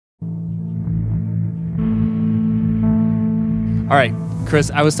All right,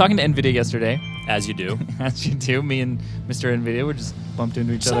 Chris, I was talking to Nvidia yesterday. As you do. As you do. Me and Mr. Nvidia were just bumped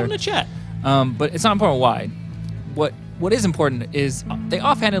into each other. In a chat. But it's not important why. What is important is they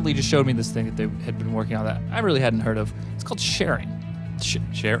offhandedly just showed me this thing that they had been working on that I really hadn't heard of. It's called sharing.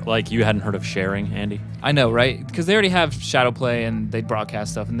 Share? Like you hadn't heard of sharing, Andy? I know, right? Because they already have Shadow Play and they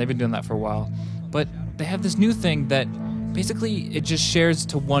broadcast stuff, and they've been doing that for a while. But they have this new thing that basically it just shares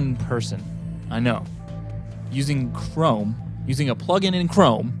to one person. I know. Using Chrome, using a plugin in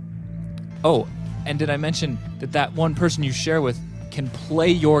Chrome. Oh, and did I mention that one person you share with can play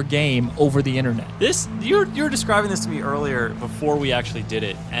your game over the internet? You were describing this to me earlier before we actually did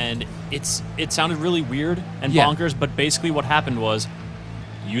it, and it sounded really weird and bonkers, but basically what happened was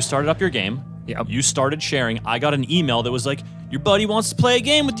you started up your game, you started sharing, I got an email that was like, your buddy wants to play a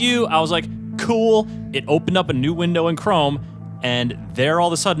game with you. I was like, cool. It opened up a new window in Chrome, and there all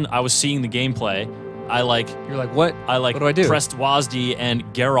of a sudden I was seeing the gameplay. You're like, what? What do I do? Pressed WASD, and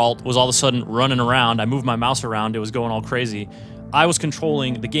Geralt was all of a sudden running around. I moved my mouse around. It was going all crazy. I was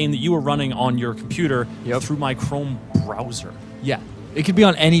controlling the game that you were running on your computer through my Chrome browser. Yeah, it could be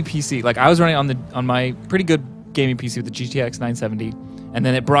on any PC. Like I was running on my pretty good gaming PC with the GTX 970, and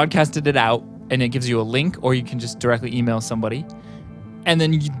then it broadcasted it out, and it gives you a link, or you can just directly email somebody, and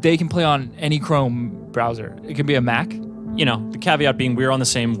then they can play on any Chrome browser. It could be a Mac. You know, the caveat being we're on the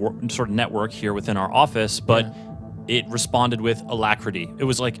same sort of network here within our office, but it responded with alacrity. It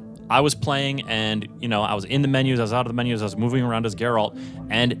was like I was playing and, you know, I was in the menus, I was out of the menus, I was moving around as Geralt,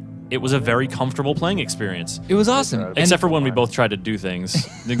 and it was a very comfortable playing experience. It was awesome. Except for when we both tried to do things.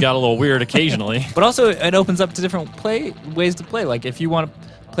 It got a little weird occasionally. But also, it opens up to different ways to play. Like if you want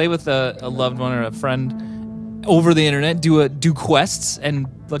to play with a loved one or a friend over the internet, do quests and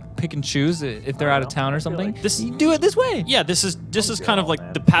like pick and choose if they're out of town or something. You do it this way. Yeah, this is kind of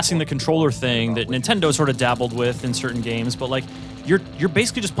like the passing the controller thing that Nintendo sort of dabbled with in certain games, but like you're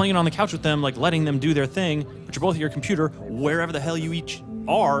basically just playing it on the couch with them, like letting them do their thing, but you're both at your computer wherever the hell you each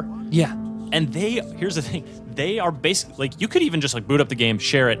are. Yeah. And here's the thing, they are basically like you could even just like boot up the game,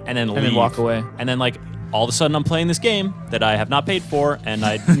 share it, and then leave. And then walk away. And then like all of a sudden I'm playing this game that I have not paid for, and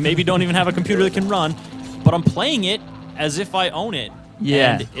I maybe don't even have a computer that can run. But I'm playing it as if I own it.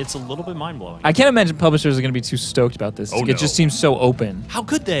 Yeah. And it's a little bit mind-blowing. I can't imagine publishers are going to be too stoked about this. Oh, It just seems so open. How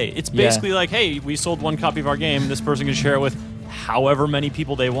could they? It's basically like, hey, we sold one copy of our game. This person can share it with however many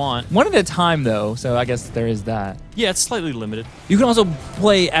people they want. One at a time, though, so I guess there is that. Yeah, it's slightly limited. You can also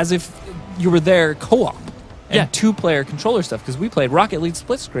play as if you were there co-op. And two-player controller stuff, because we played Rocket League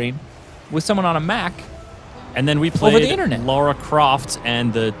split screen with someone on a Mac. And then we played over the internet. Lara Croft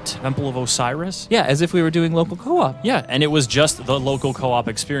and the Temple of Osiris. Yeah, as if we were doing local co-op. Yeah, and it was just the local co-op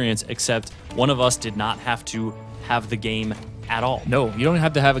experience, except one of us did not have to have the game at all. No, you don't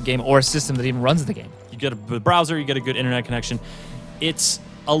have to have a game or a system that even runs the game. You get a browser, you get a good internet connection. It's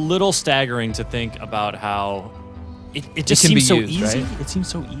a little staggering to think about how it just seems so easy. Right? It seems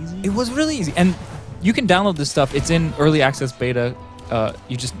so easy. It was really easy. And you can download this stuff. It's in early access beta.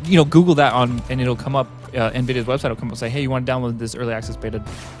 You just Google that and it'll come up. Nvidia's website will come up and say, hey, you want to download this early access beta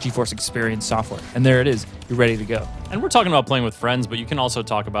GeForce Experience software. And there it is. You're ready to go. And we're talking about playing with friends, but you can also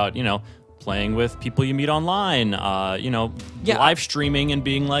talk about, playing with people you meet online, live streaming and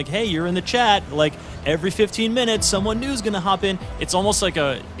being like, hey, you're in the chat. Like every 15 minutes, someone new is going to hop in. It's almost like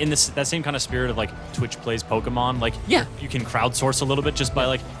that same kind of spirit of like Twitch plays Pokemon. Like you can crowdsource a little bit just by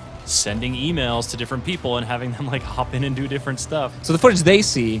like sending emails to different people and having them like hop in and do different stuff. So the footage they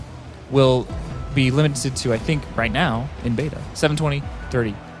see will be limited to, I think, right now in beta, 720,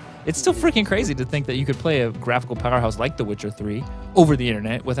 30. It's still freaking crazy to think that you could play a graphical powerhouse like The Witcher 3 over the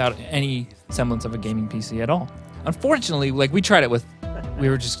internet without any semblance of a gaming PC at all. Unfortunately, like we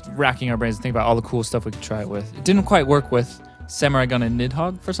were just racking our brains to think about all the cool stuff we could try it with. It didn't quite work with Samurai Gun and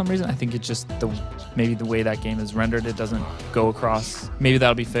Nidhogg for some reason. I think it's just maybe the way that game is rendered, it doesn't go across. Maybe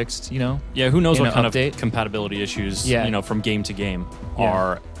that'll be fixed, Yeah, who knows what kind of compatibility issues, from game to game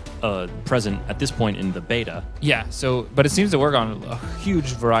are present at this point in the beta. Yeah, but it seems to work on a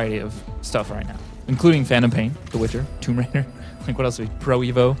huge variety of stuff right now, including Phantom Pain, The Witcher, Tomb Raider, like what else? Pro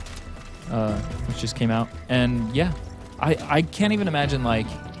Evo, which just came out. And yeah, I can't even imagine like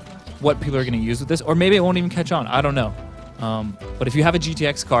what people are going to use with this, or maybe it won't even catch on. I don't know. But if you have a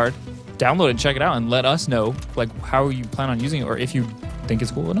GTX card, download it and check it out and let us know like how you plan on using it or if you think it's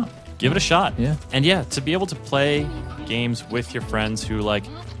cool or not. Give it a shot. Yeah. And yeah, to be able to play games with your friends who like,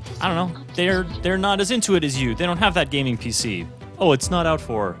 I don't know, they're not as into it as you. They don't have that gaming PC. Oh, it's not out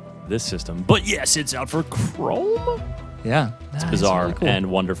for this system. But yes, it's out for Chrome. Yeah. It's bizarre really cool.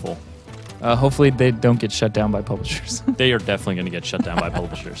 and wonderful. Hopefully they don't get shut down by publishers. They are definitely going to get shut down by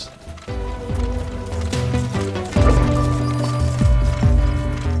publishers.